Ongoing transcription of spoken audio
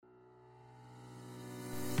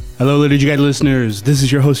Hello, Liturgy Guide listeners. This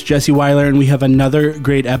is your host, Jesse Weiler, and we have another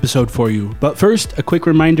great episode for you. But first, a quick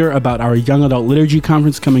reminder about our Young Adult Liturgy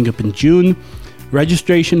Conference coming up in June.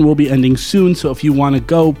 Registration will be ending soon, so if you want to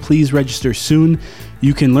go, please register soon.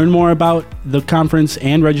 You can learn more about the conference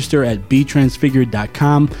and register at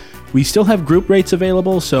betransfigured.com. We still have group rates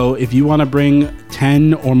available, so if you want to bring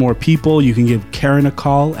 10 or more people, you can give Karen a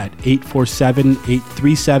call at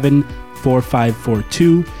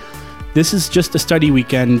 847-837-4542. This is just a study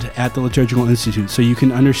weekend at the Liturgical Institute, so you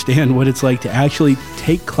can understand what it's like to actually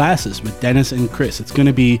take classes with Dennis and Chris. It's going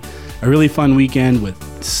to be a really fun weekend with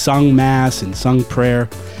sung mass and sung prayer.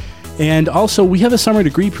 And also, we have a summer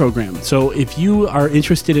degree program. So if you are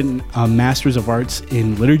interested in a Master's of Arts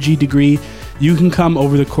in Liturgy degree, you can come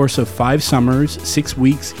over the course of 5 summers, 6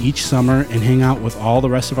 weeks each summer, and hang out with all the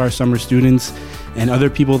rest of our summer students and other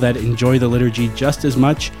people that enjoy the liturgy just as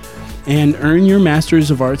much, and earn your Master's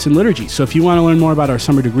of Arts in Liturgy. So if you want to learn more about our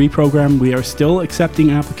summer degree program, we are still accepting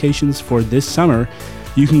applications for this summer.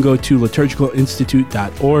 You can go to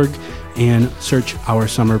liturgicalinstitute.org and search our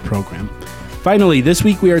summer program. Finally, this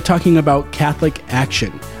week we are talking about Catholic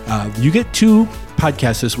Action. You get 2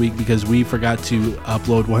 podcasts this week because we forgot to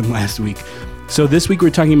upload one last week. So this week we're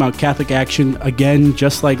talking about Catholic Action, again,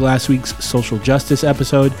 just like last week's social justice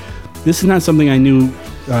episode. This is not something I knew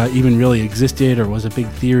even really existed or was a big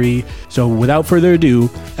theory. So without further ado,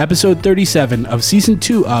 episode 37 of season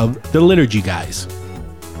 2 of The Liturgy Guys.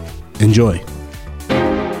 Enjoy.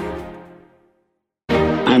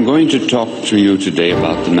 I'm going to talk to you today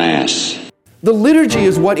about the Mass. The liturgy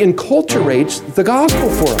is what enculturates the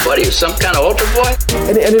gospel for us. What are you, some kind of altar boy?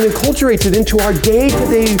 And it enculturates it into our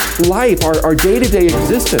day-to-day life, our day-to-day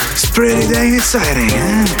existence. It's pretty dang exciting,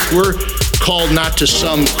 huh? We're called not to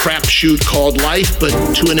some crapshoot called life, but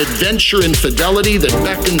to an adventure in fidelity that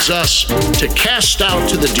beckons us to cast out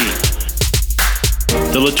to the deep.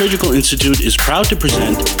 The Liturgical Institute is proud to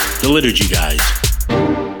present The Liturgy Guys.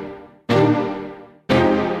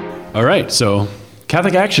 All right, so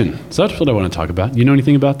Catholic Action. So that's what I want to talk about. You know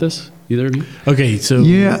anything about this, either of you? Okay, so...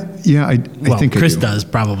 Yeah, I think Chris I do. does,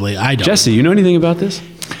 probably. I don't. Jesse, you know anything about this?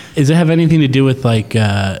 Does it have anything to do with, like,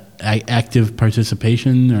 active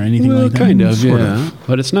participation or anything like that? Kind of, Sort yeah. of.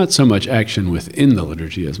 But it's not so much action within the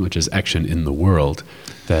liturgy as much as action in the world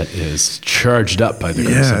that is charged up by the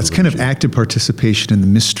grace of Yeah, the it's kind of liturgy. active participation in the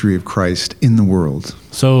mystery of Christ in the world.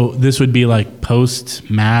 So this would be like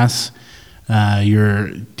post-Mass. You're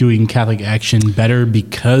doing Catholic Action better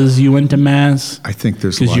because you went to Mass? I think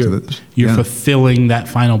there's a lot of it. You're Yeah. fulfilling that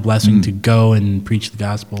final blessing to go and preach the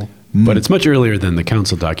gospel. But it's much earlier than the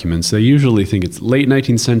council documents. They usually think it's late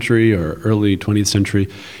 19th century or early 20th century.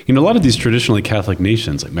 You know, a lot of these traditionally Catholic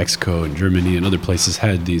nations, like Mexico and Germany and other places,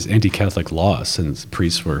 had these anti-Catholic laws, since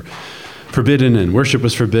priests were forbidden and worship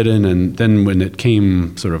was forbidden. And then when it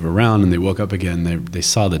came sort of around and they woke up again, they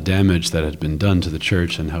saw the damage that had been done to the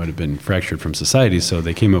church and how it had been fractured from society. So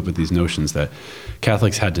they came up with these notions that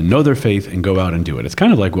Catholics had to know their faith and go out and do it. It's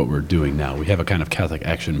kind of like what we're doing now. We have a kind of Catholic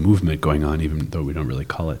Action movement going on, even though we don't really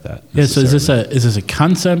call it that. Yeah, so is this a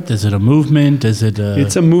concept? Is it a movement? Is it a...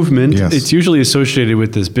 It's a movement. Yes. It's usually associated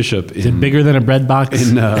with this bishop Is it bigger than a bread box?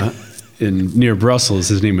 in near Brussels.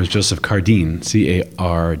 His name was Joseph Cardijn,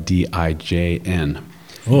 Cardijn.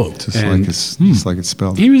 Oh, Just like it's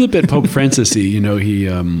spelled. He was a bit Pope Francis-y. You know, he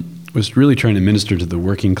was really trying to minister to the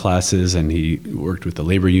working classes, and he worked with the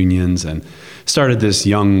labor unions and started this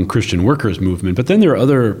young Christian workers movement. But then there are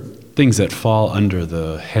other things that fall under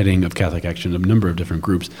the heading of Catholic Action, a number of different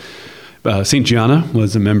groups. St. Gianna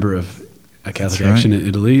was a member of Catholic Action in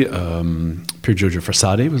Italy. Pier Giorgio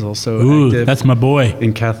Frassati was also active. That's my boy.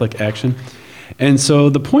 In Catholic Action. And so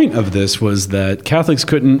the point of this was that Catholics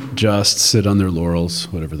couldn't just sit on their laurels,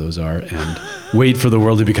 whatever those are, and wait for the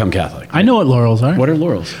world to become Catholic. I know what laurels are. What are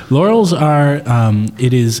laurels? Laurels are,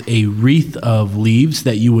 it is a wreath of leaves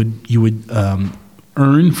that you would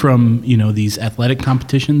earn from, these athletic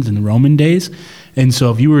competitions in the Roman days. And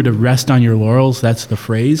so if you were to rest on your laurels, that's the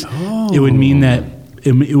phrase. It would mean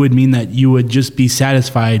that you would just be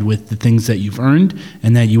satisfied with the things that you've earned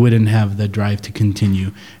and that you wouldn't have the drive to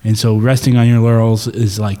continue. And so resting on your laurels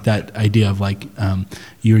is like that idea of like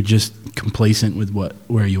you're just complacent with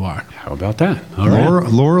where you are. How about that? All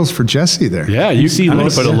right. Laurels for Jesse there. Yeah, you see. I'm going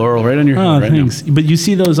to put a laurel right on your head right thanks. now. But you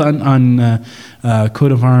see those on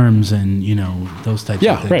coat of arms and those types of things.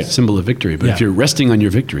 Yeah, right. Symbol of victory. But if you're resting on your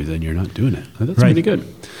victory, then you're not doing it. That's right. pretty good.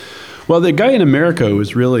 Well, the guy in America who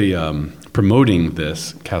was really promoting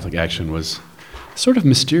this Catholic Action was a sort of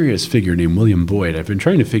mysterious figure named William Boyd. I've been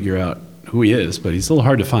trying to figure out who he is, but he's a little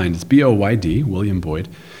hard to find. It's B-O-Y-D, William Boyd.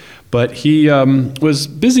 But he was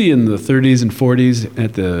busy in the 30s and 40s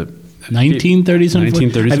at the 1930s and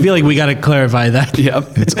 1930s. I feel like we got to clarify that.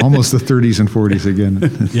 Yep. It's almost the 30s and 40s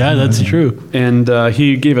again. Yeah, that's true. And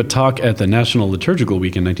he gave a talk at the National Liturgical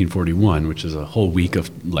Week in 1941, which is a whole week of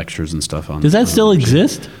lectures and stuff on. Does that still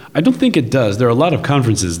exist? I don't think it does. There are a lot of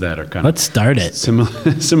conferences that are kind Let's start it.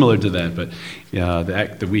 similar to that, but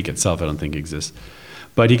the week itself I don't think exists.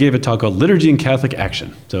 But he gave a talk called Liturgy and Catholic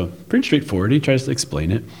Action. So pretty straightforward. He tries to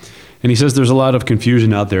explain it. And he says there's a lot of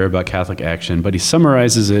confusion out there about Catholic action, but he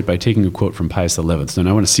summarizes it by taking a quote from Pius XI. So now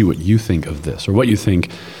I want to see what you think of this, or what you think,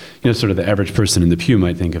 sort of the average person in the pew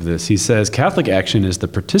might think of this. He says, Catholic action is the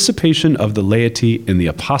participation of the laity in the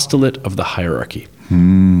apostolate of the hierarchy.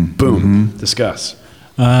 Boom. Mm-hmm. Discuss.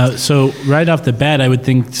 So right off the bat, I would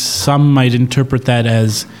think some might interpret that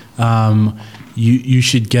as you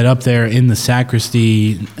should get up there in the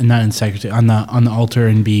sacristy, not in sacristy, on the altar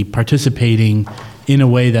and be participating in a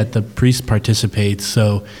way that the priest participates.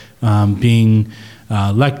 So being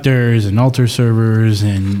lectors and altar servers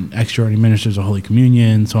and extraordinary ministers of Holy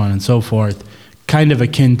Communion, so on and so forth, kind of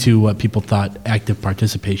akin to what people thought active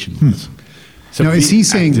participation was. So now, is he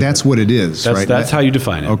saying that's what it is, right? That's how you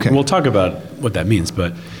define it. Okay. And we'll talk about what that means,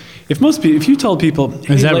 but if you told people...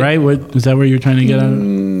 Hey, is that right? Is that where you're trying to get at?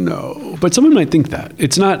 No, but someone might think that.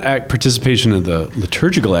 It's not participation in the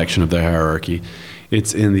liturgical action of the hierarchy.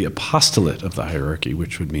 It's in the apostolate of the hierarchy,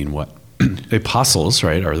 which would mean what? The apostles,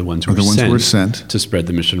 right, are the ones who were sent to spread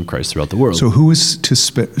the mission of Christ throughout the world. So who is to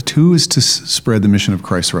spread the mission of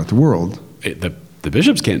Christ throughout the world? The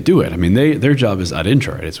bishops can't do it. I mean, their job is ad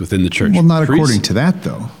intra, right? It's within the church. Well, not according to that,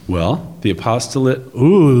 though. Well, the apostolate,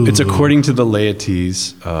 it's according to the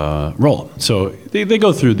laity's role. So they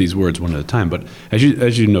go through these words one at a time. But as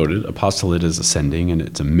you noted, apostolate is ascending, and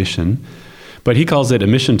it's a mission. But he calls it a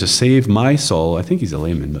mission to save my soul. I think he's a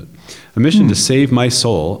layman, but a mission to save my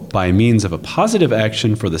soul by means of a positive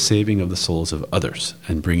action for the saving of the souls of others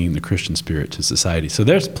and bringing the Christian spirit to society. So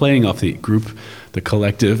there's playing off the group, the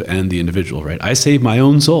collective, and the individual, right? I save my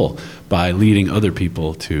own soul by leading other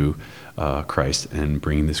people to Christ and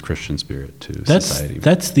bringing this Christian spirit to society.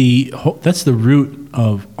 That's the root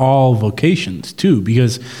of all vocations too,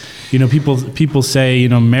 because people say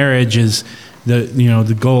marriage is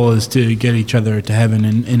the goal is to get each other to heaven,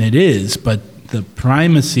 and it is, but the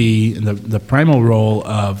primacy, the primal role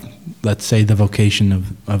of, let's say, the vocation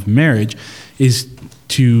of marriage is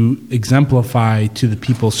to exemplify to the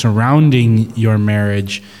people surrounding your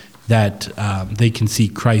marriage that they can see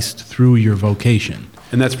Christ through your vocation.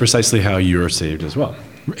 And that's precisely how you're saved as well.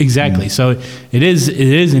 Exactly. So it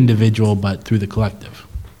is individual, but through the collective.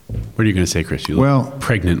 What are you going to say, Chris? You look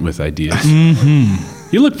pregnant with ideas.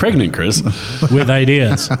 You look pregnant, Chris. With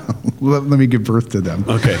ideas. Let me give birth to them.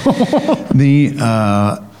 Okay.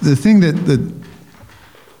 The thing that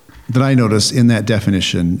I notice in that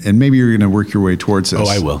definition, and maybe you're going to work your way towards this. Oh,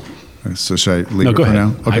 I will. So should I leave it go for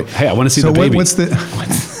ahead. now? Okay. I want to see the baby. What's the...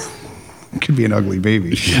 It could be an ugly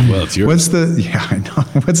baby. Yeah, well, it's yours. I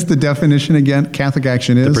know. What's the definition again? Catholic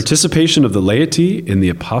action is? The participation of the laity in the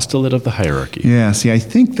apostolate of the hierarchy. Yeah, see, I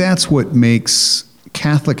think that's what makes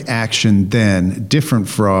Catholic action then different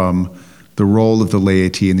from the role of the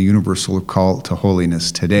laity in the universal call to holiness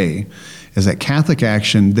today, is that Catholic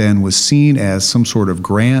action then was seen as some sort of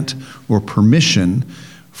grant or permission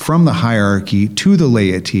from the hierarchy to the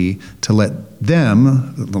laity to let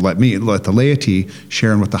the laity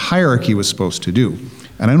share in what the hierarchy was supposed to do.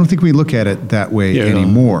 And I don't think we look at it that way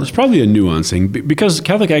anymore. There's probably a nuancing, because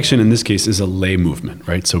Catholic action in this case is a lay movement,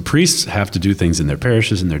 right? So priests have to do things in their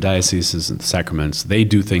parishes, in their dioceses, and the sacraments. They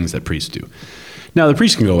do things that priests do. Now, the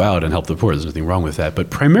priest can go out and help the poor. There's nothing wrong with that. But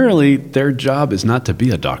primarily, their job is not to be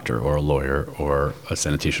a doctor or a lawyer or a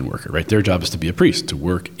sanitation worker, right? Their job is to be a priest, to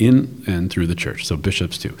work in and through the church. So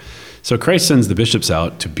bishops too. So Christ sends the bishops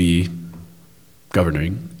out to be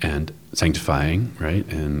governing and sanctifying, right?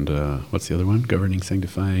 And what's the other one? Governing,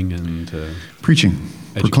 sanctifying, and... Preaching,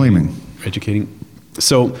 proclaiming. Educating.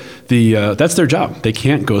 So that's their job. They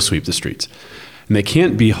can't go sweep the streets. And they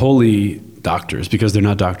can't be holy doctors because they're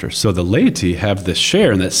not doctors. So the laity have this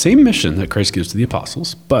share in that same mission that Christ gives to the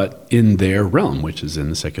apostles, but in their realm, which is in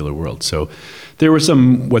the secular world. So there were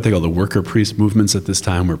some, what they call the worker priest movements at this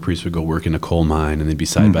time, where priests would go work in a coal mine and they'd be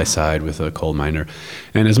side by side with a coal miner.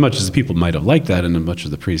 And as much as the people might have liked that, and as much as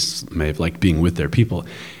the priests may have liked being with their people,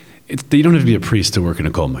 you don't have to be a priest to work in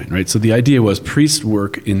a coal mine, right? So the idea was priests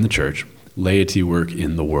work in the church, laity work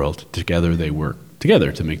in the world. Together they work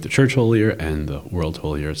together to make the church holier and the world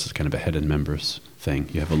holier. It's just kind of a head and members thing.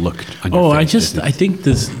 You have a look on your face. I think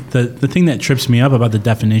the thing that trips me up about the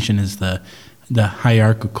definition is the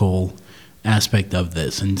hierarchical aspect of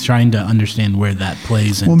this, and trying to understand where that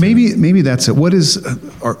plays into. Well, maybe that's it. What is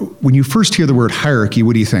when you first hear the word hierarchy,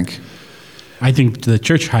 what do you think? I think the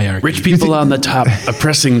church hierarchy. Rich people on the top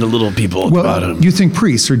oppressing the little people at the bottom. You think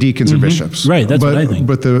priests or deacons or bishops. Right, that's what I think.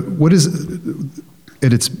 But what is,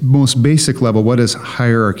 at its most basic level, what does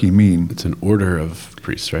hierarchy mean? It's an order of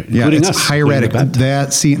priests, right? Yeah, Including it's us, hieratic. including the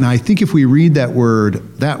Baptists. And I think if we read that word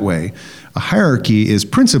that way, a hierarchy is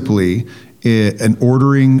principally an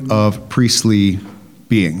ordering of priestly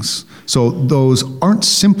beings. So those aren't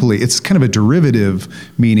simply, it's kind of a derivative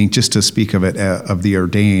meaning, just to speak of it, of the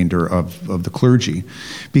ordained or of the clergy,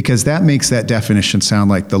 because that makes that definition sound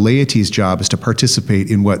like the laity's job is to participate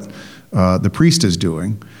in what the priest is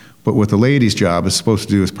doing, but what the laity's job is supposed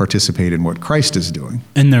to do is participate in what Christ is doing.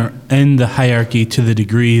 And they're in the hierarchy to the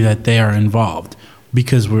degree that they are involved,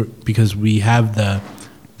 because we have the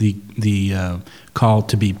call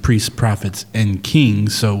to be priests, prophets, and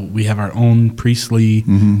kings. So we have our own priestly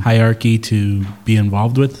hierarchy to be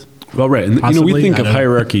involved with. Well, right. And Possibly, we think I of don't know.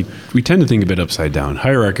 hierarchy, we tend to think of it upside down.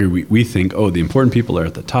 Hierarchy, we think, the important people are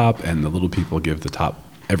at the top and the little people give the top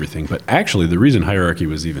everything. But actually, the reason hierarchy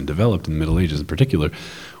was even developed in the Middle Ages in particular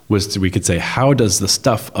was we could say, how does the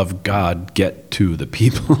stuff of God get to the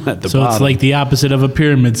people at the So bottom? it's like the opposite of a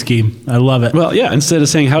pyramid scheme. I love it. Well, yeah. Instead of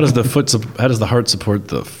saying how does the heart support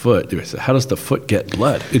the foot, how does the foot get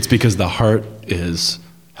blood? It's because the heart is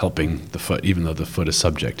helping the foot, even though the foot is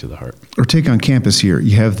subject to the heart. Or take on campus here,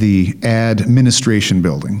 you have the administration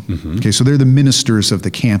building. Okay, so they're the ministers of the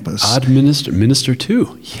campus. Minister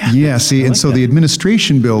too. Yeah, see, and so the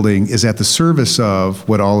administration building is at the service of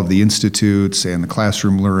what all of the institutes and the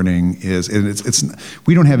classroom learning is. And it's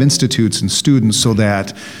we don't have institutes and students so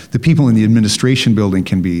that the people in the administration building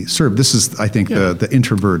can be served. This is, I think, the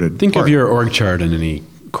introverted Think part. of your org chart in any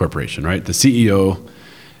corporation, right? The CEO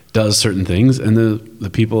does certain things, and the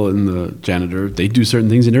people in the janitor, they do certain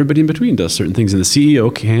things, and everybody in between does certain things. And the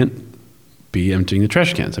CEO can't be emptying the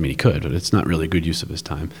trash cans. I mean, he could, but it's not really a good use of his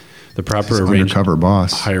time. The proper His arrangement. undercover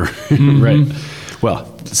boss. Right.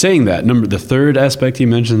 Well, saying that, the third aspect he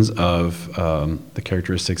mentions of the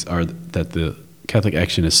characteristics are that the Catholic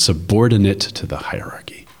action is subordinate to the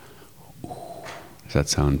hierarchy. Does that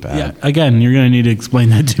sound bad? Yeah. Again, you're going to need to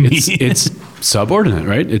explain that to me. It's subordinate,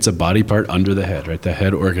 right? It's a body part under the head, right? The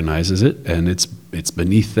head organizes it, and it's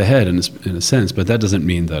beneath the head in a sense, but that doesn't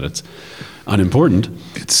mean that it's unimportant.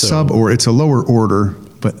 It's it's a lower order,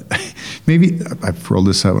 but maybe I've rolled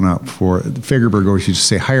this one out before. Fagerberg always used to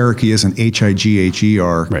say hierarchy isn't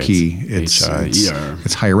H-I-G-H-E-R Right, key. it's H-I-E-R.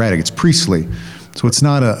 It's hieratic. It's priestly. So it's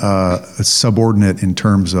not a subordinate in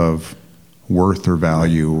terms of worth or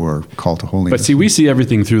value or call to holiness. But see, we see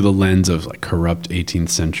everything through the lens of like corrupt 18th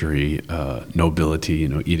century nobility,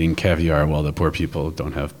 eating caviar while the poor people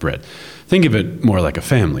don't have bread. Think of it more like a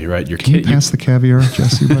family, right? Your Can you pass the caviar,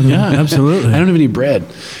 Jesse? By the way? Yeah, absolutely. I don't have any bread.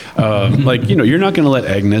 You're not going to let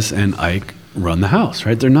Agnes and Ike run the house,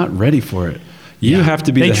 right? They're not ready for it. You have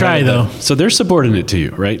to be. They the try head of though. So they're subordinate to you,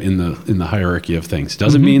 right? In the hierarchy of things.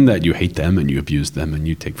 Doesn't mean that you hate them and you abuse them and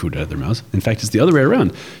you take food out of their mouths. In fact, it's the other way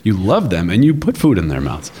around. You love them and you put food in their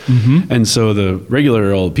mouths. And so the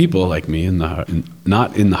regular old people like me,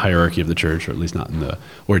 not in the hierarchy of the church, or at least not in the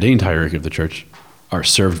ordained hierarchy of the church, are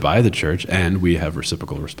served by the church, and we have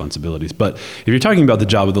reciprocal responsibilities. But if you're talking about the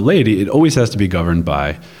job of the laity, it always has to be governed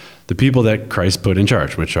by the people that Christ put in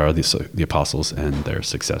charge, which are the apostles and their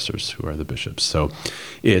successors, who are the bishops. So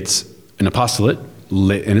it's an apostolate,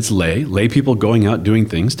 and it's lay people going out doing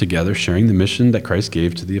things together, sharing the mission that Christ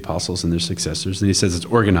gave to the apostles and their successors. And he says it's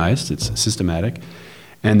organized, it's systematic.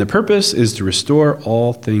 And the purpose is to restore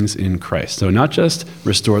all things in Christ. So not just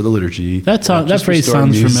restore the liturgy. That phrase restore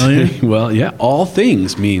sounds music. familiar. Well, yeah, all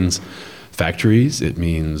things means factories, it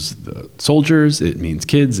means the soldiers, it means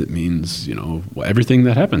kids, it means, everything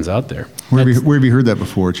that happens out there. Where have you heard that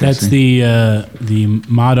before, Jesse? That's the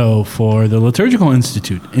motto for the Liturgical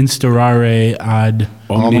Institute: Instaurare ad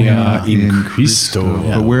Omnia in Christo.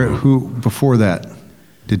 Yeah. But who before that?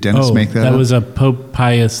 Did Dennis make that up? That was a Pope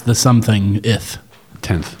Pius the something-ith.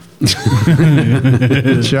 10th.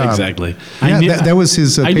 Good job. Exactly. Yeah, that was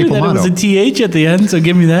his I knew papal that motto. it was a TH at the end, so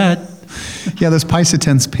give me that. Yeah, that's Pius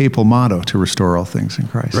X's papal motto, to restore all things in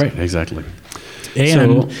Christ. Right, exactly.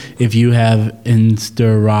 And if you have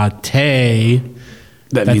instaurate,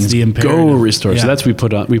 That that's means the imperative. go restore. Yeah. So that's we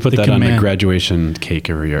put that on the command. graduation cake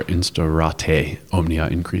every year. Instaurate omnia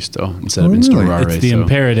in Christo instead of really? instaurare. It's the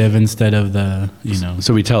imperative instead of the,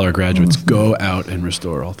 So we tell our graduates, go out and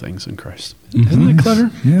restore all things in Christ. Isn't that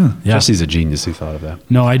clever? Yeah. Yeah. Jesse's a genius who thought of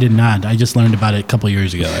that. No, I did not. I just learned about it a couple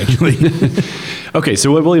years ago, actually. Okay,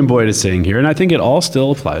 so what William Boyd is saying here, and I think it all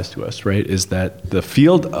still applies to us, right, is that the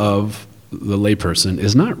field of the layperson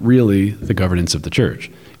is not really the governance of the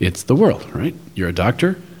church. It's the world, right? You're a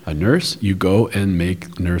doctor, a nurse, you go and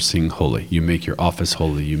make nursing holy. You make your office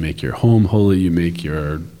holy. You make your home holy. You make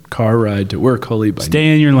your car ride to work holy.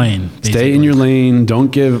 Stay in your lane. Basically. Stay in your lane.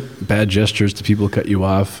 Don't give bad gestures to people who cut you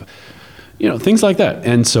off. Things like that.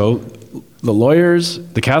 And so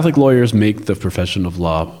the Catholic lawyers make the profession of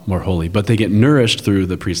law more holy, but they get nourished through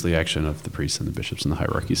the priestly action of the priests and the bishops and the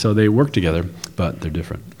hierarchy. So they work together, but they're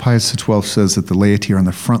different. Pius XII says that the laity are on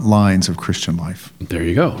the front lines of Christian life. There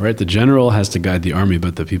you go, right? The general has to guide the army,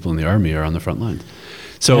 but the people in the army are on the front lines.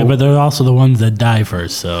 So, but they're also the ones that die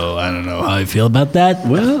first, so I don't know how I feel about that.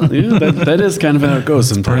 Well, yeah, that is kind of how it goes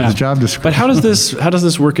sometimes. Part of the job description. But how does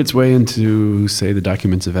this work its way into, say, the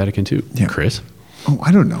documents of Vatican II? Yeah. Chris? Oh,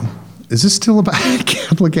 I don't know. Is this still about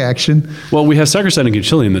Catholic action? Well, we have Sacrosanctum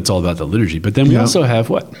Concilium that's all about the liturgy, but then we also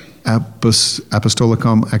have what?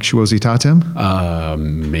 Apostolicam Actuositatem?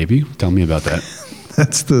 Maybe. Tell me about that.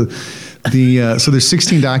 That's so there's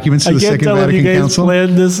 16 documents to the Second Vatican Council. I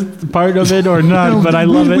can't tell if you guys planned this part of it or not, No, but I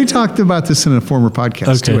love it. We talked about this in a former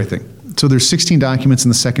podcast too, I think. So there's 16 documents in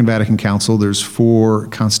the Second Vatican Council. There's 4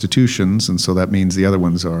 constitutions, and so that means the other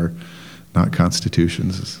ones are not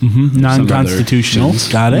constitutions. Non-constitutional.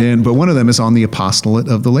 Got it. But one of them is on the apostolate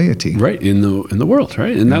of the laity. Right, in the world,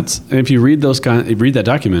 right? And and if you read read that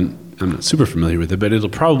document, I'm not super familiar with it, but it'll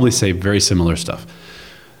probably say very similar stuff.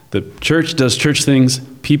 The church does church things,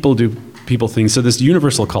 people do people things. So this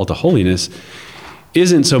universal call to holiness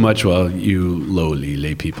isn't so much, well, you lowly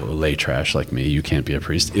lay people, lay trash like me, you can't be a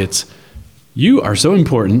priest. It's, you are so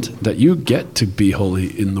important that you get to be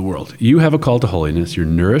holy in the world. You have a call to holiness. You're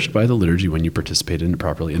nourished by the liturgy when you participate in it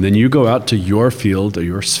properly. And then you go out to your field or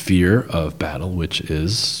your sphere of battle, which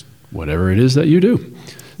is whatever it is that you do.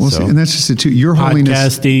 Well, see, and that's just it too. Your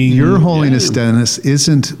holiness, Dennis,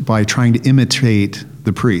 isn't by trying to imitate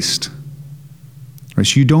the priest. Right?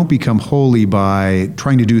 So you don't become holy by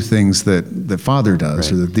trying to do things that the father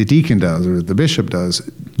does, or the deacon does, or the bishop does.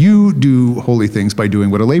 You do holy things by doing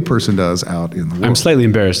what a layperson does out in the world. I'm slightly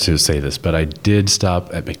embarrassed to say this, but I did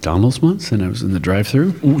stop at McDonald's once, and I was in the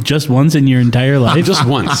drive-thru. Just once in your entire life? Just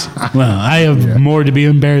once. Well, I have more to be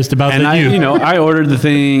embarrassed about than you. I ordered the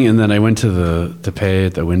thing, and then I went to pay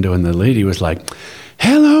at the window, and the lady was like,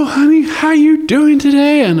 "Hello, honey, how you doing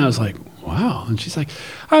today?" And I was like, "Wow." And she's like,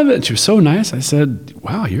 she was so nice. I said,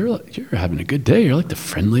 "Wow, you're having a good day. You're like the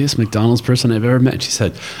friendliest McDonald's person I've ever met." She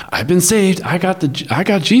said, "I've been saved. I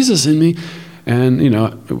got Jesus in me." And,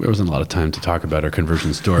 there wasn't a lot of time to talk about her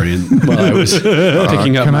conversion story. And while I was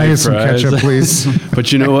picking up my fries. Can I get some ketchup, please?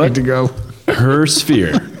 But you know what? I need to go. Her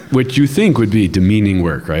sphere, which you think would be demeaning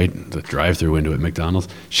work, right? The drive-through window at McDonald's.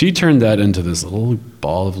 She turned that into this little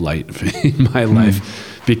ball of light in my life.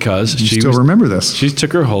 Because remember this. She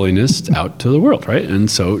took her holiness out to the world, right? And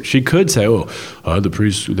so she could say, the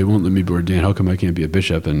priests, they won't let me be ordained. How come I can't be a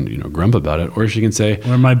bishop? And, grump about it. Or she can say,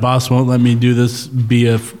 or my boss won't let me do this, be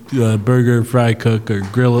a burger fry cook or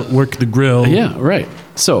work the grill. Yeah, right.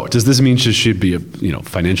 So does this mean she should be,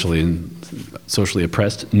 financially and socially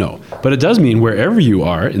oppressed? No. But it does mean wherever you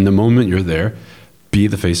are, in the moment you're there, be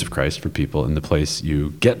the face of Christ for people in the place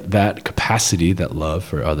you get that capacity, that love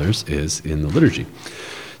for others is in the liturgy.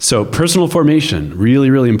 So personal formation, really,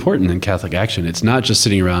 really important in Catholic action. It's not just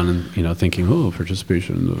sitting around and, thinking,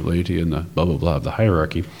 participation in the laity and the blah, blah, blah of the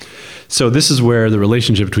hierarchy. So this is where the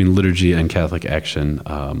relationship between liturgy and Catholic action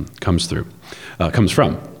comes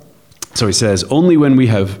from. So he says, only when we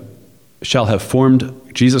shall have formed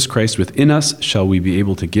Jesus Christ within us shall we be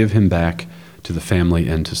able to give him back to the family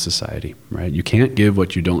and to society, right? You can't give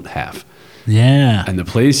what you don't have. Yeah. And the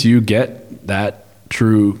place you get that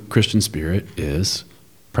true Christian spirit is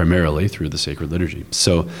primarily through the sacred liturgy.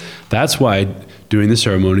 So that's why doing the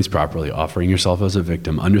ceremonies properly, offering yourself as a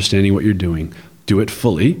victim, understanding what you're doing, do it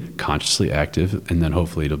fully, consciously active, and then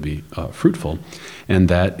hopefully it'll be fruitful. And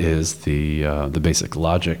that is the basic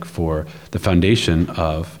logic for the foundation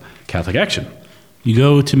of Catholic action. You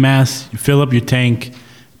go to Mass, you fill up your tank,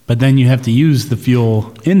 but then you have to use the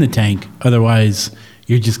fuel in the tank. Otherwise,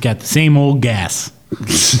 you just got the same old gas.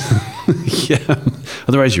 Yeah.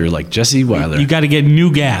 Otherwise, you're like Jesse Weiler. You got to get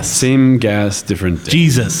new gas. Same gas, different day.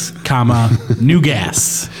 Jesus, new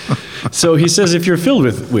gas. So he says if you're filled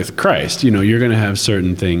with Christ, you're going to have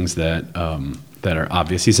certain things that are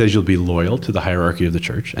obvious. He says you'll be loyal to the hierarchy of the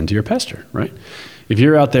church and to your pastor, right? If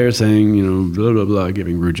you're out there saying, blah, blah, blah,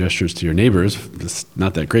 giving rude gestures to your neighbors, that's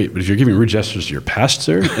not that great. But if you're giving rude gestures to your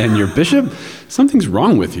pastor and your bishop, something's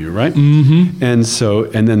wrong with you, right? Mm-hmm.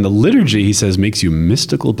 And then the liturgy, he says, makes you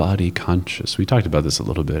mystical body conscious. We talked about this a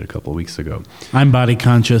little bit a couple of weeks ago. I'm body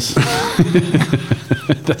conscious.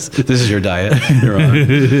 This is your diet. You're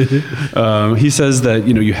on. He says that,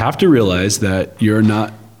 you have to realize that you're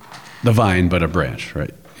not the vine, but a branch,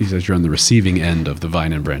 right? he says you're on the receiving end of the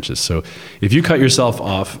vine and branches. So if you cut yourself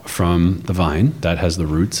off from the vine that has the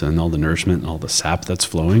roots and all the nourishment and all the sap that's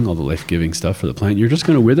flowing, all the life-giving stuff for the plant, you're just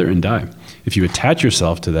going to wither and die. If you attach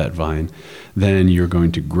yourself to that vine, then you're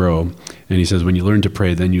going to grow. And he says when you learn to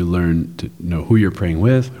pray, then you learn to know who you're praying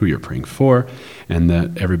with, who you're praying for, and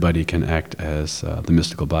that everybody can act as the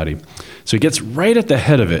mystical body. So he gets right at the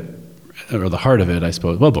head of it, or the heart of it, I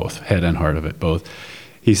suppose. Well, both, head and heart of it, both.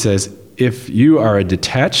 He says, if you are a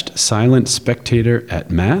detached, silent spectator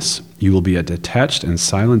at Mass, you will be a detached and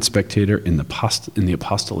silent spectator in the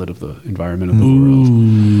apostolate of the environment of the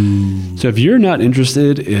world. So if you're not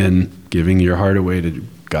interested in giving your heart away to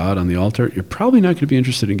God on the altar, you're probably not going to be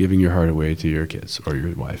interested in giving your heart away to your kids or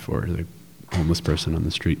your wife or the homeless person on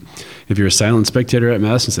the street. If you're a silent spectator at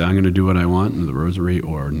Mass and say, I'm going to do what I want in the rosary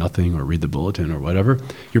or nothing or read the bulletin or whatever,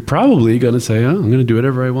 you're probably going to say, oh, I'm going to do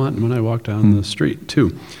whatever I want when I walk down the street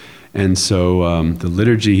too. And so the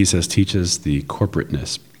liturgy, he says, teaches the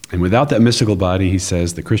corporateness. And without that mystical body, he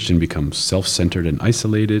says, the Christian becomes self-centered and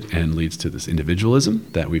isolated and leads to this individualism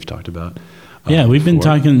that we've talked about. Yeah, we've been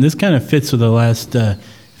talking, this kind of fits with the last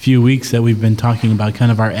few weeks that we've been talking about kind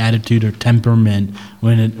of our attitude or temperament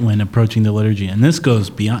when approaching the liturgy. And this goes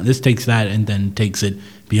beyond, this takes that and then takes it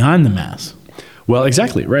beyond the Mass. Well,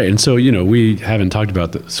 exactly, right. And so, we haven't talked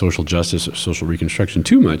about the social justice or social reconstruction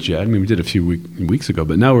too much yet. I mean, we did a few weeks ago,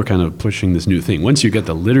 but now we're kind of pushing this new thing. Once you get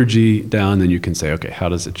the liturgy down, then you can say, okay, how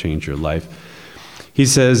does it change your life? He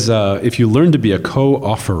says, if you learn to be a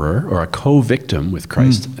co-offerer or a co-victim with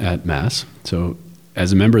Christ at Mass, so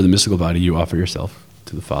as a member of the mystical body, you offer yourself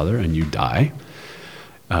to the Father and you die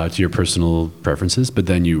to your personal preferences, but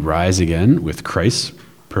then you rise again with Christ's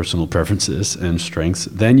personal preferences and strengths,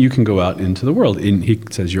 then you can go out into the world. He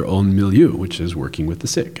says your own milieu, which is working with the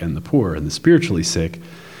sick and the poor and the spiritually sick.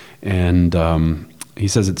 And he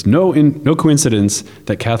says it's no coincidence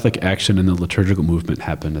that Catholic action and the liturgical movement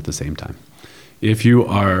happen at the same time. If you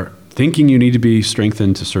are thinking you need to be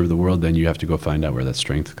strengthened to serve the world, then you have to go find out where that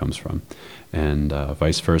strength comes from, and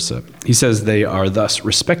vice versa. He says they are thus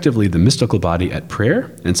respectively the mystical body at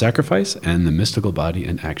prayer and sacrifice and the mystical body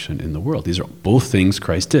in action in the world. These are both things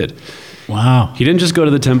Christ did. Wow. He didn't just go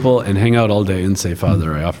to the temple and hang out all day and say,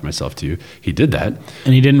 Father, I offer myself to you. He did that.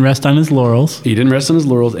 And he didn't rest on his laurels. He didn't rest on his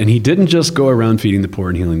laurels, and he didn't just go around feeding the poor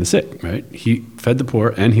and healing the sick, right? He fed the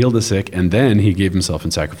poor and healed the sick, and then he gave himself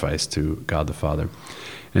in sacrifice to God the Father.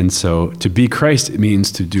 And so to be Christ, it means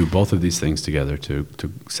to do both of these things together, to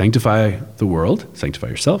sanctify the world, sanctify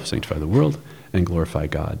yourself, sanctify the world, and glorify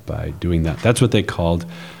God by doing that. That's what they called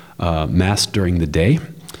Mass during the day,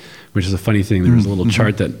 which is a funny thing. There was a little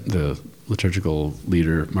chart that the liturgical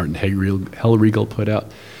leader, Martin Hellriegel, put out.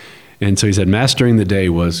 And so he said Mass during the day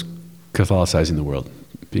was Catholicizing the world,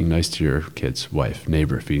 being nice to your kids, wife,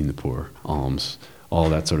 neighbor, feeding the poor, alms, all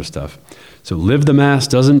that sort of stuff. So live the Mass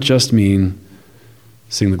doesn't just mean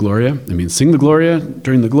sing the Gloria. I mean, sing the Gloria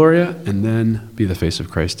during the Gloria, and then be the face of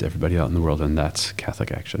Christ to everybody out in the world, and that's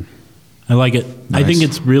Catholic action. I like it. Nice. I think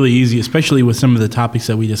it's really easy, especially with some of the topics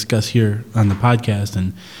that we discuss here on the podcast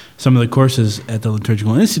and some of the courses at the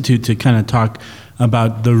Liturgical Institute, to kind of talk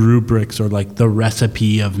about the rubrics or like the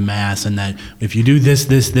recipe of Mass, and that if you do this,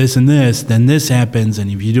 this, and this, then this happens,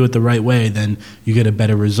 and if you do it the right way, then you get a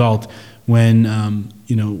better result. When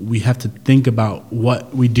we have to think about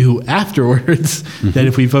what we do afterwards, that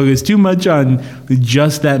if we focus too much on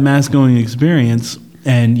just that Mass going experience,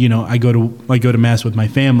 and I go to Mass with my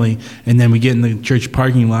family, and then we get in the church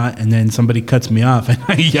parking lot, and then somebody cuts me off, and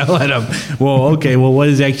I yell at them. Well, what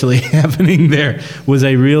is actually happening there? Was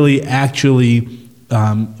I really actually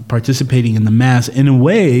participating in the Mass in a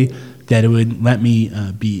way that it would let me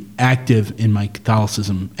be active in my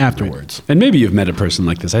Catholicism afterwards? Right. And maybe you've met a person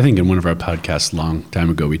like this. I think in one of our podcasts a long time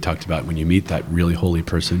ago, we talked about when you meet that really holy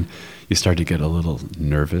person, you start to get a little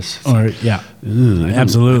nervous.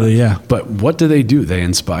 Absolutely, yeah. But what do? They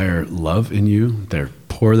inspire love in you. They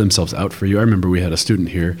pour themselves out for you. I remember we had a student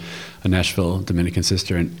here, a Nashville Dominican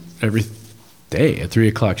sister, and every day at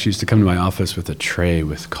 3:00, she used to come to my office with a tray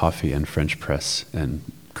with coffee and French press and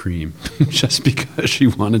cream, just because she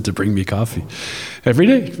wanted to bring me coffee every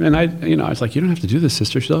day. And I was like, you don't have to do this,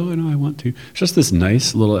 sister. She said, oh, no, I want to. It's just this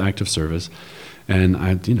nice little act of service. And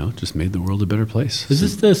I, just made the world a better place. Is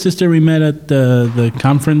this the sister we met at the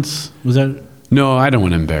conference? Was that? No, I don't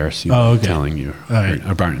want to embarrass you by telling you. Right.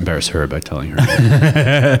 Or embarrass her by telling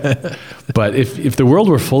her. But if the world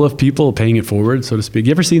were full of people paying it forward, so to speak,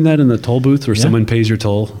 you ever seen that in the toll booth where someone pays your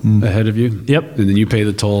toll ahead of you? Yep. And then you pay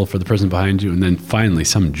the toll for the person behind you, and then finally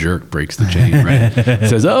some jerk breaks the chain, right?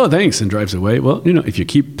 Says, oh, thanks, and drives away. Well, if you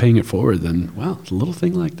keep paying it forward, then, wow, it's a little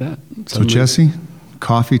thing like that. So, Jesse,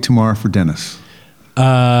 coffee tomorrow for Dennis.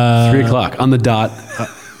 3 o'clock on the dot.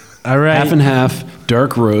 All right. Half and half,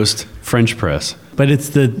 dark roast, French press. But it's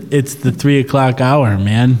the 3 o'clock hour,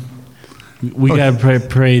 man. We got to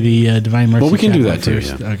pray the Divine Mercy. Well, we can do Chaplet that too,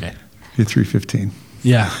 first. yeah. Okay. You're 3:15.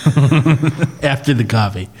 Yeah. After the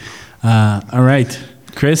coffee. All right.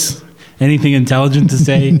 Chris, anything intelligent to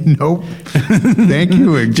say? Nope. Thank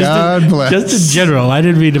you, and God bless. Just in general. I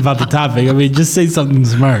didn't read about the topic. I mean, just say something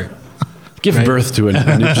smart. Give birth to an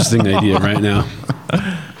interesting idea right now.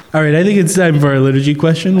 All right. I think it's time for our liturgy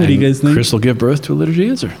question. What do you guys think? Chris will give birth to a liturgy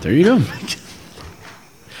answer. There you go.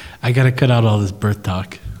 I got to cut out all this birth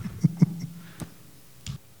talk.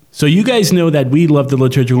 So you guys know that we love the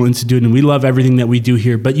Liturgical Institute and we love everything that we do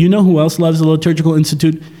here. But you know who else loves the Liturgical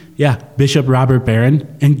Institute? Yeah, Bishop Robert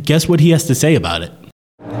Barron. And guess what he has to say about it?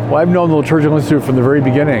 Well, I've known the Liturgical Institute from the very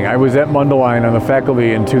beginning. I was at Mundelein on the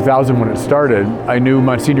faculty in 2000 when it started. I knew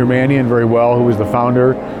Monsignor Mannion very well, who was the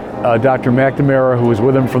founder. Dr. McNamara, who was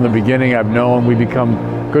with him from the beginning, I've known. We've become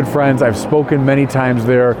good friends. I've spoken many times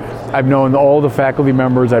there. I've known all the faculty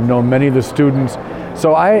members. I've known many of the students.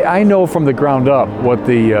 So I know from the ground up what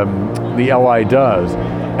the LI does.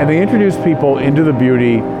 And they introduce people into the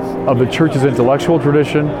beauty of the church's intellectual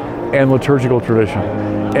tradition and liturgical tradition.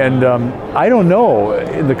 And I don't know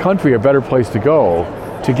in the country a better place to go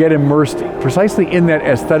to get immersed precisely in that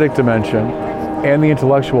aesthetic dimension and the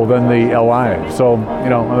intellectual than the LI. So,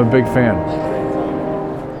 I'm a big fan.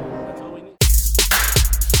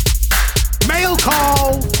 Mail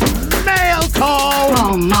call! Mail call!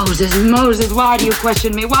 Oh, Moses, why do you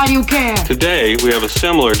question me? Why do you care? Today, we have a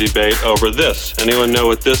similar debate over this. Anyone know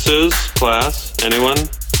what this is, class? Anyone?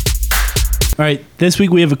 All right, this week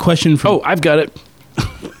we have a question from... Oh, I've got it.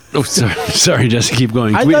 Oh, sorry, Jesse, keep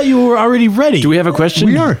going. I thought you were already ready. Do we have a question?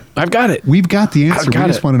 We are. I've got it. We've got the answer. We got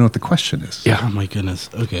just it. want to know what the question is. Yeah. Oh, my goodness.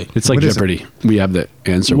 Okay. It's like What is Jeopardy. We have the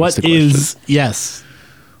answer. What's What the question? is... Yes.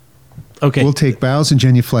 Okay. We'll take bows and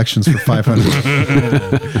genuflections for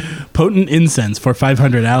 500. Potent incense for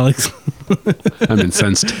 500, Alex. I'm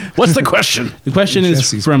incensed. What's the question? The question is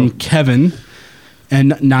Jesse's from potent. Kevin,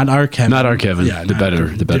 and not our Kevin. Not our Kevin. Yeah, the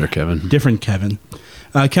not better Kevin. Different Kevin.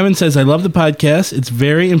 Kevin says, I love the podcast. It's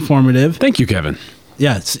very informative. Thank you, Kevin.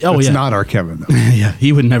 Yeah. It's yeah. not our Kevin, though. Yeah,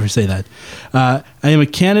 he would never say that. I am a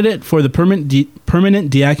candidate for the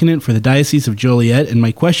permanent diaconate for the Diocese of Joliet, and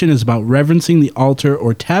my question is about reverencing the altar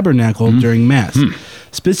or tabernacle during Mass,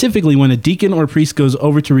 specifically when a deacon or priest goes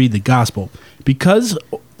over to read the gospel. Because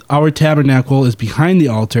our tabernacle is behind the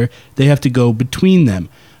altar, they have to go between them.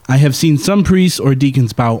 I have seen some priests or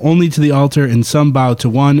deacons bow only to the altar, and some bow to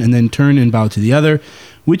one and then turn and bow to the other.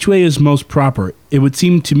 Which way is most proper? It would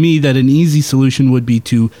seem to me that an easy solution would be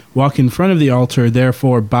to walk in front of the altar,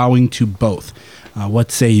 therefore bowing to both.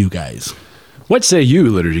 What say you guys? What say you,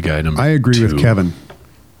 liturgy guy number I agree 2? with Kevin.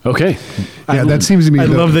 Okay. Yeah, that seems to me. I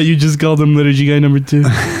love that you just called him liturgy guy number 2. You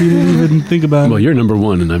didn't even think about Well, it. you're number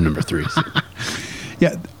 1 and I'm number 3. So.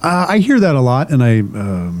 Yeah, I hear that a lot, and I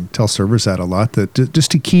tell servers that a lot, that just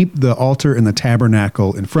to keep the altar and the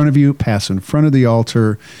tabernacle in front of you, pass in front of the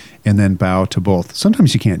altar, and then bow to both.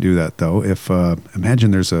 Sometimes you can't do that, though. If imagine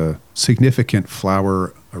there's a significant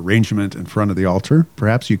flower arrangement in front of the altar.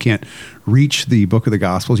 Perhaps you can't reach the book of the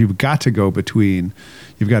Gospels. You've got to go on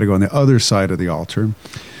the other side of the altar.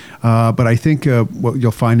 But I think what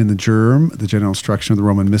you'll find in the general instruction of the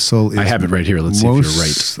Roman Missal is... I have it right here. Let's see if you're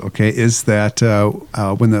right. Okay, is that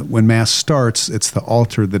when Mass starts, it's the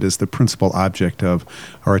altar that is the principal object of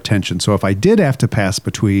our attention. So if I did have to pass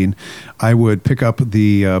between, I would pick up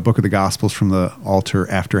the book of the Gospels from the altar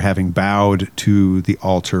after having bowed to the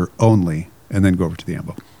altar only, and then go over to the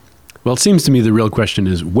ambo. Well, it seems to me the real question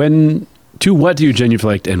is to what do you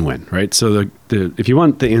genuflect and when, right? So if you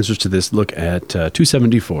want the answers to this, look at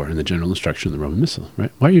 274 in the general instruction of the Roman Missal,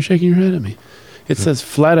 right? Why are you shaking your head at me? It says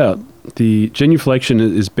flat out, the genuflection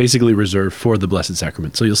is basically reserved for the Blessed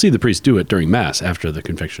Sacrament. So you'll see the priest do it during Mass after the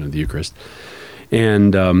confection of the Eucharist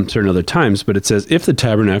and certain other times. But it says, if the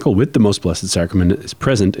tabernacle with the Most Blessed Sacrament is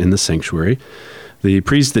present in the sanctuary, the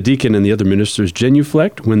priest, the deacon, and the other ministers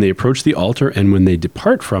genuflect when they approach the altar and when they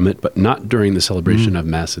depart from it, but not during the celebration of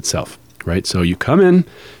Mass itself. Right? So you come in,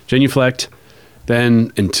 genuflect,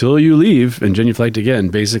 then until you leave and genuflect again,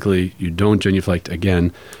 basically you don't genuflect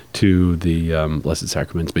again to the Blessed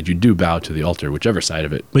Sacraments, but you do bow to the altar, whichever side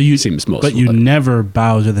of it seems most. But you never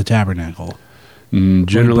bow to the tabernacle.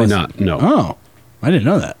 Generally not, no. Oh, I didn't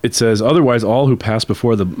know that. It says, otherwise all who pass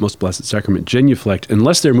before the Most Blessed Sacrament genuflect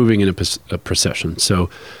unless they're moving in a procession. So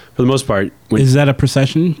for the most part... Is that a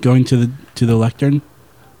procession going to the lectern?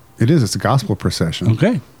 It is. It's a gospel procession.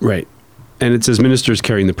 Okay. Right. And it says ministers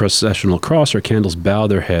carrying the processional cross or candles bow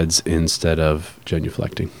their heads instead of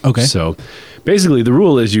genuflecting. Okay. So basically the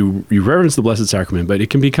rule is you reverence the Blessed Sacrament, but it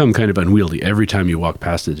can become kind of unwieldy every time you walk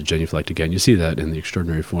past it to genuflect again. You see that in the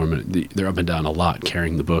extraordinary form. And they're up and down a lot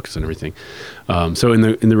carrying the books and everything. So in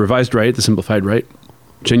the revised rite, the simplified rite,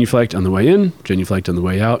 genuflect on the way in, genuflect on the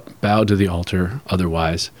way out, bow to the altar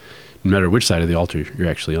otherwise, no matter which side of the altar you're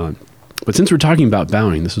actually on. But since we're talking about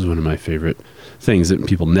bowing, this is one of my favorite things that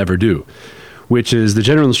people never do, which is the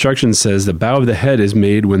general instruction says the bow of the head is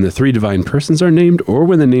made when the three divine persons are named or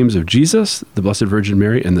when the names of Jesus, the Blessed Virgin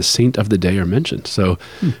Mary, and the saint of the day are mentioned. So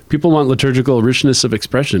people want liturgical richness of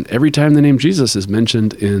expression. Every time the name Jesus is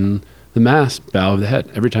mentioned in the Mass, bow of the head.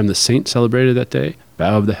 Every time the saint celebrated that day,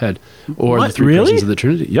 bow of the head. Or What, the three really? persons of the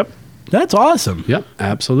Trinity. Yep. That's awesome. Yep,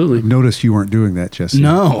 absolutely. Notice you weren't doing that, Jesse.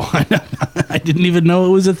 No, I didn't even know it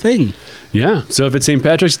was a thing. Yeah. So if it's St.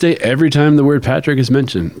 Patrick's Day, every time the word Patrick is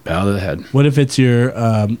mentioned, bow to the head. What if it's your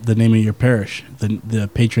the name of your parish, the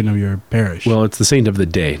patron of your parish? Well, it's the saint of the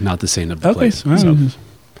day, not the saint of the Okay. place. All right.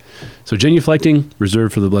 So genuflecting,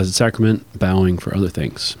 reserved for the Blessed Sacrament, bowing for other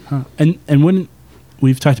things. Huh. And when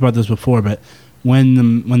we've talked about this before, but when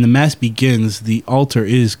the Mass begins, the altar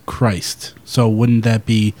is Christ. So wouldn't that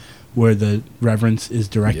be where the reverence is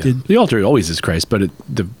directed? Yeah. The altar always is Christ, but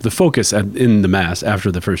the focus in the Mass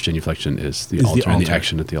after the first genuflection is the altar and the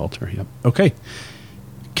action at the altar. Yep. Okay.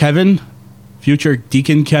 Kevin, future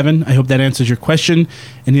Deacon Kevin, I hope that answers your question.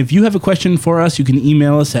 And if you have a question for us, you can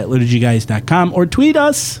email us at liturgyguys.com or tweet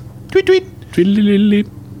us. Tweet.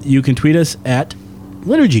 You can tweet us at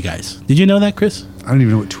liturgyguys. Did you know that, Chris? I don't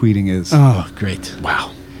even know what tweeting is. Oh, great.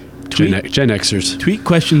 Wow. Gen Xers. Tweet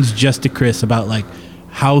questions just to Chris about like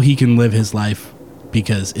how he can live his life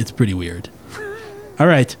because it's pretty weird. All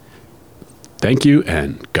right. Thank you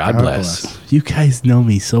and God bless. You guys know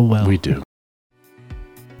me so well. We do.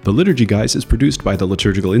 The Liturgy Guys is produced by the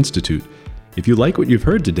Liturgical Institute. If you like what you've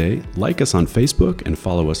heard today, like us on Facebook and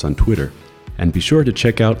follow us on Twitter. And be sure to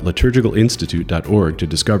check out liturgicalinstitute.org to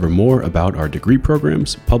discover more about our degree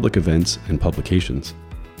programs, public events, and publications.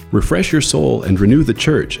 Refresh your soul and renew the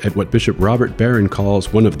Church at what Bishop Robert Barron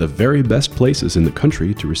calls one of the very best places in the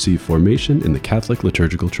country to receive formation in the Catholic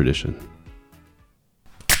liturgical tradition.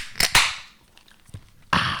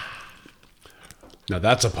 Now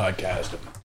that's a podcast.